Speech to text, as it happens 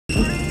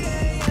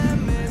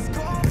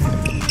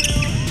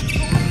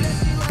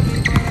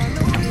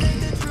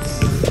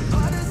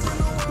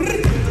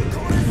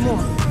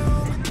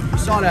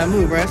saw that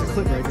move, right? That's a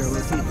clip right there.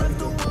 Let's see.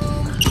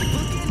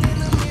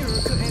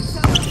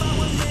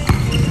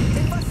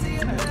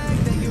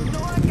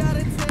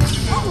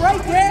 Oh,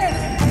 right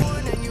there.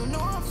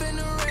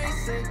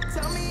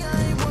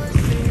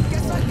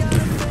 Just like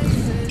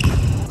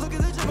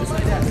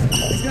that.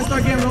 It's gonna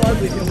start getting real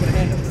ugly if you don't put a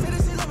hand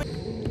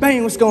up.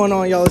 Bang, what's going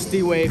on, y'all? It's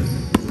D-Wave.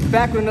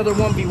 Back with another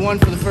 1v1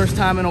 for the first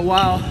time in a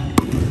while.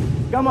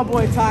 Got my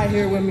boy Ty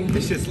here with me.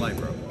 This shit's light,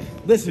 bro.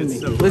 Listen to me.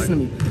 Listen to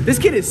me. This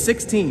kid is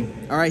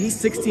 16. All right, he's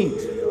 16.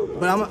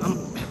 But I'm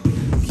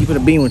keeping a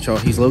beam with y'all.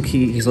 He's low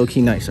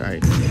key nice. All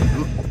right.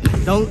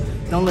 Don't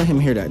let him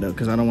hear that though,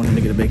 because I don't want him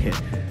to get a big hit.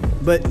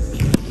 But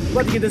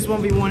about to get this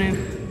 1v1 in.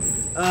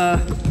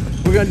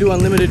 We're gonna do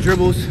unlimited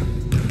dribbles.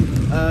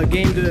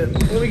 Game to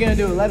what are we gonna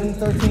do? 11,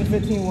 13,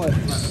 15, what?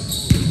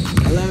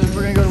 11.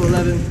 We're gonna go to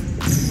 11.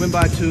 Win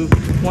by 2,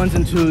 1s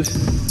and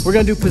 2s. We're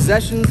gonna do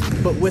possessions,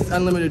 but with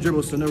unlimited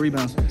dribbles, so no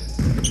rebounds.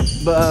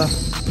 But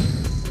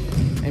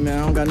hey man,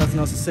 I don't got nothing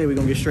else to say. We're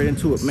gonna get straight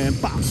into it, man.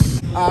 Pop.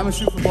 I'm gonna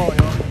shoot for ball,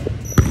 y'all.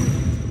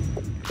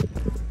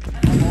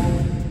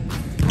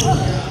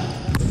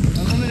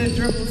 Unlimited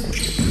dribbles.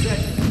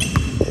 Possessions.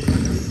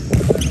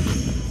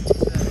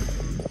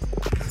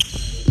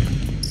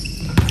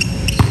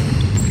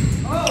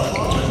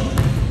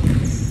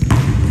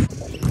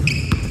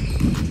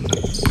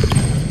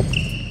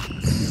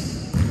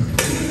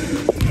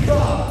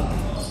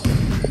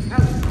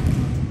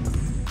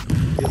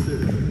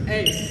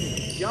 Hey,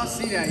 y'all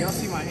see that? Y'all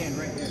see my hand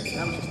right there.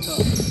 That was just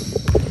tough.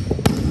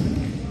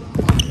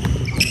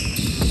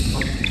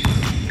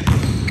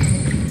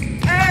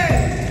 Hey!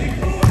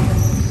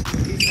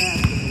 He's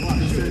nasty.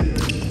 Watch, shoot it.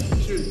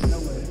 Shoot it. No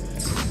way.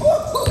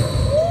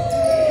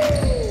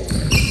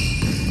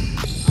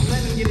 I'm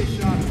letting him get his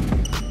shot.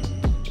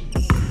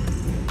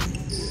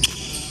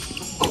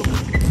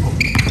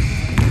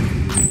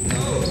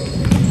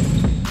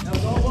 That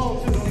was all ball,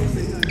 too. Don't even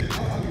say nothing.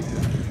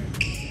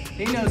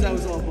 He knows that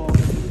was all ball.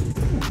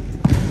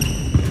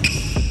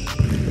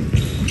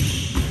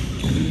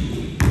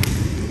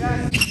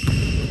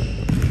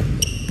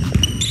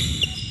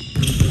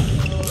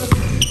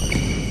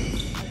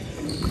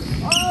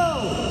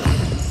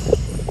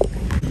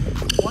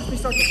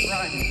 Start to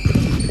fry me.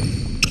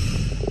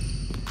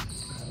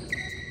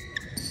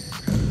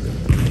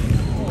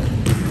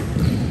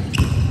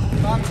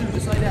 5-2,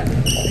 just like that.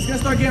 It's gonna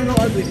start getting real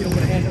ugly if you don't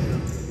put a hand up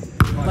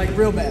though. Like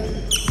real bad.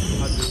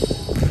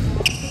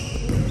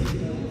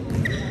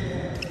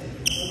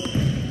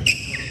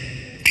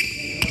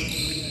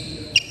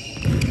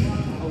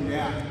 Oh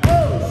yeah. Oh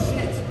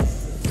shit.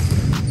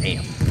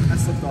 Damn. That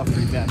slipped off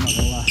pretty bad, I'm not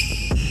gonna lie.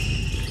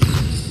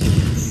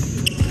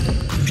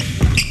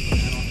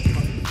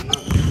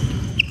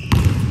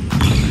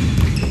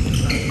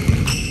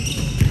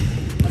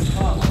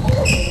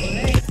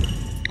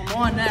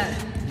 On that.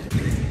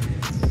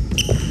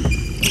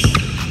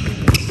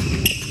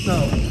 No.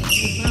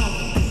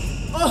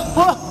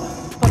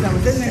 Oh, that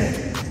was in there.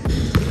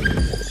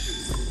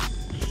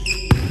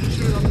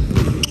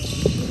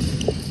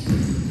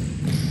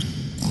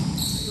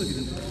 Look at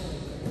him.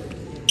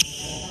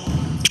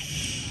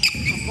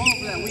 I'm falling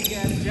for that weak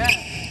ass jab.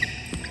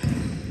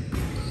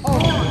 Oh.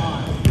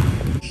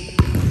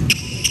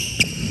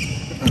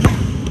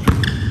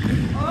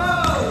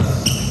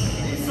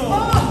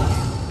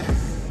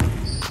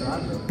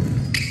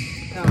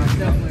 No, it's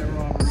definitely a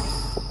wrong reach.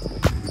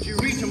 If you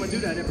reach, I'm gonna do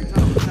that every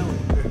time. I'm telling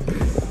you.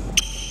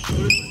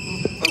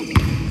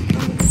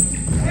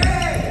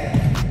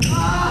 Hey!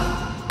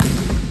 Ah!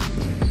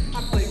 I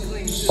play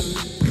clean too.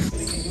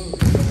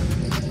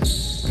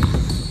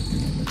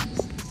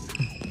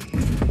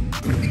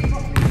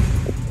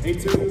 Hey,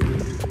 2.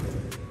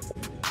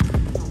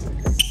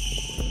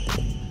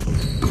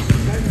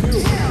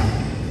 10-2.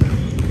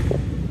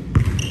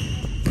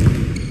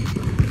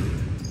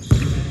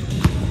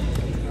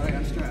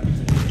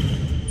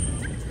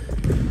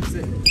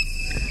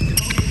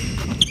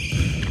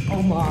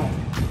 Oh my.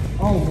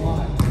 Oh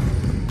my.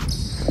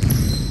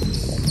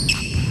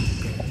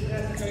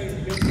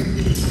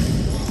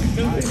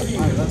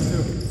 Alright, let's do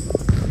it.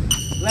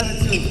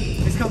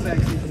 11-2. It's comeback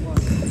season 1.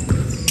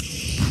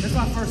 That's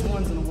my first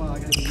ones in a while. I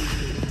gotta get used to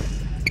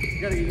it. You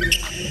gotta get used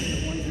to the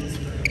onesies.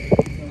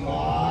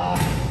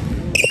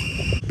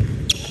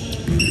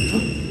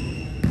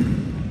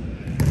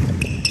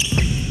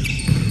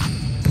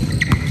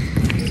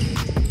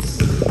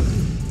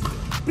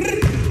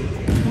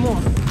 Come on.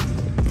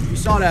 You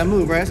saw that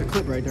move, right? That's a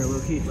clip right there, low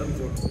key.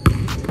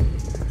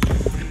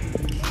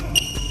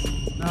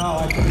 No,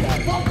 I took that.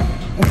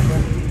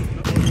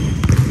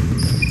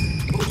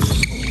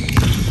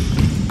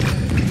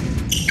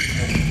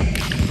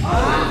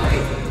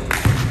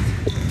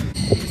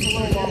 It's a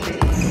little longer.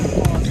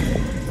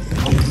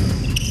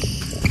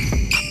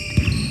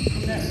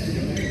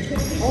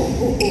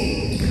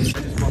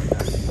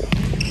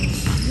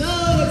 No,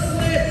 it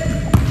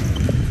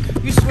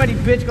slipped. You sweaty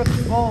bitch, got the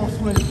ball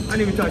sweaty. I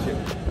didn't even touch it.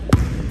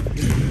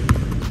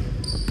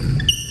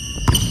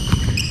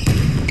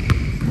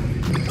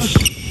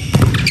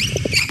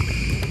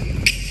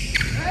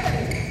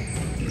 Hey!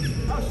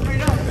 Oh,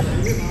 straight up.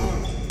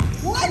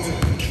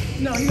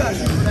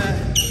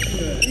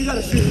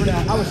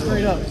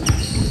 straight up.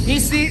 He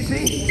see,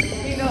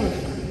 he knows.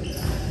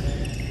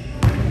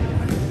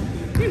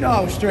 You know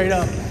I was straight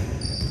up.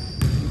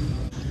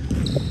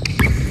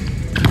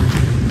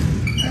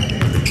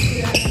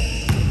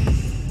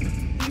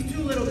 He's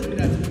too little to do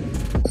that to me.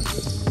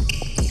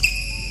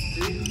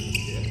 See?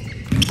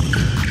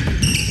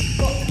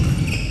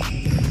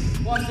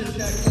 Watch this,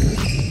 check.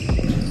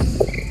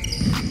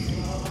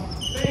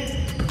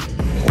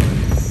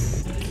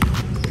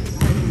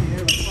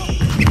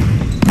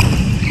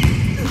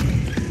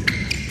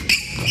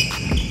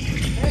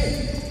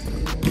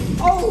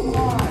 Oh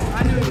my!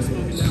 I knew he was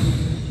smoking down.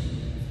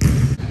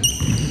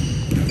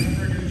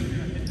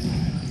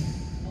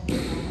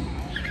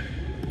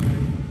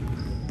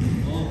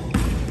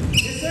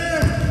 Yes, sir!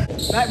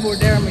 Backboard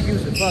there, I'm gonna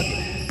use the bucket.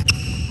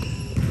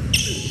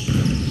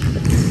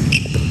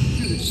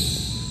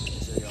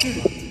 Shoot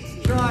it.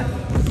 Shot,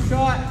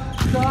 shot,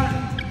 shot,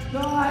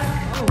 shot.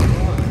 Oh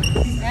my.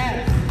 He's at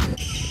it.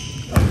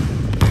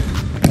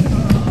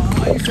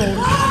 Oh, you so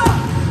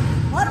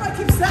why do I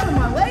keep selling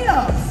my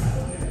layups?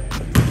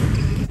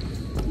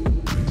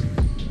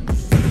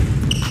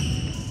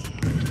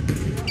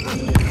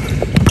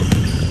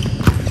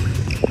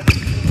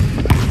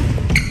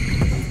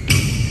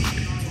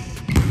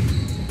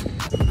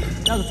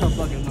 That was a tough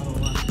bucket, I'm not gonna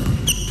lie.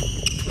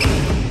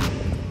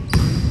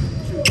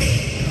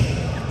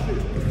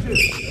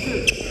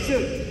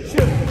 Shoot.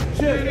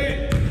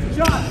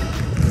 Shot.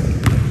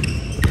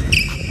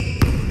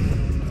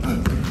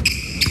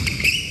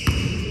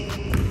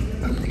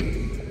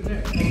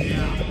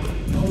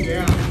 Oh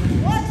yeah.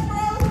 What,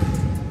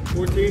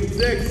 bro?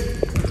 14-6.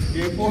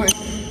 Game point.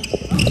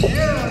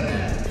 Yeah,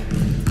 man.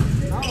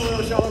 I don't know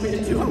what y'all want me to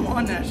do. I'm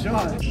on that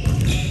shot.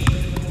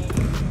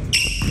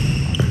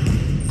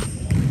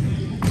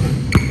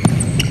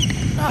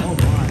 Oh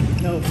my,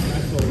 no,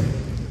 that's forward.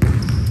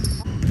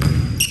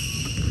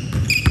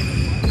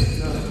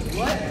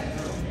 What?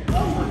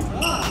 Oh my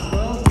God,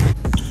 bro.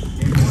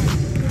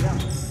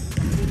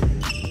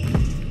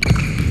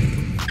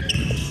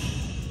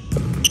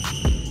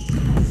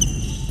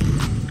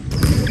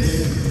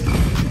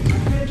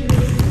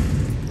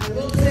 I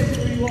will take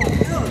where you are.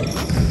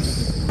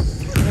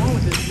 What's wrong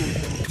with this thing?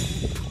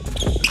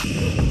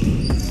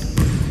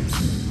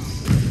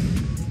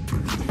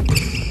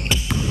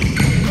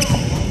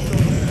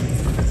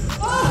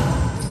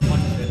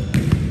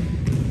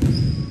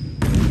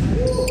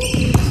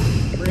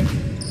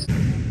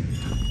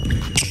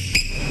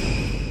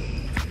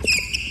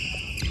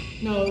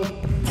 No,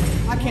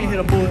 I can't hit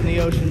a bullet in the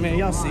ocean, man.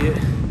 Y'all see it.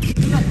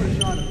 Y'all put a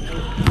shot in the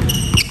ocean.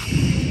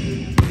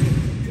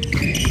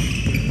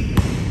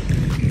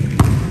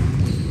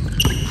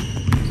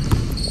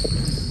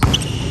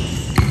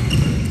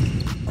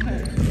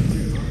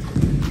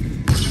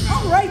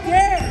 I'm right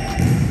there.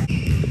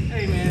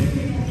 Hey, man.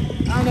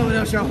 I don't know what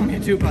else y'all want me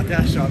to do about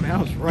that shot, man. I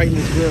was right in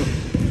this grill.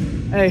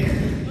 Hey,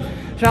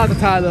 shout out to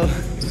Ty, though.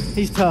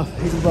 He's tough.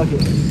 He's a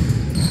bucket.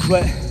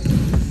 But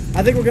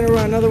I think we're going to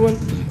run another one.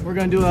 We're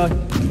gonna do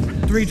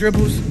 3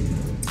 dribbles,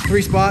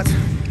 3 spots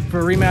for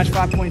a rematch,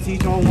 5 points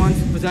each, all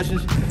ones,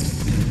 possessions.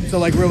 So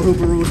like real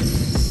hooper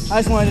rules. I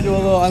just wanted to do a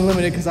little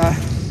unlimited because I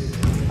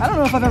don't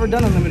know if I've ever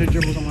done unlimited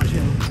dribbles on my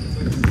channel.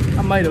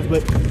 I might have,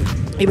 but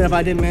even if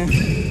I didn't, man.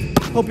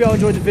 Hope y'all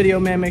enjoyed the video,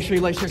 man. Make sure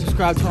you like, share,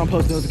 subscribe, turn on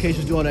post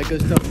notifications, do all that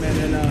good stuff, man.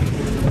 And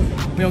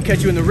we're gonna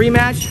catch you in the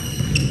rematch.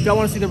 If y'all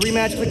wanna see the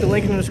rematch, click the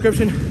link in the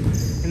description.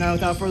 And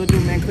without further ado,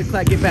 man, click,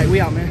 clack, get back. We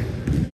out, man.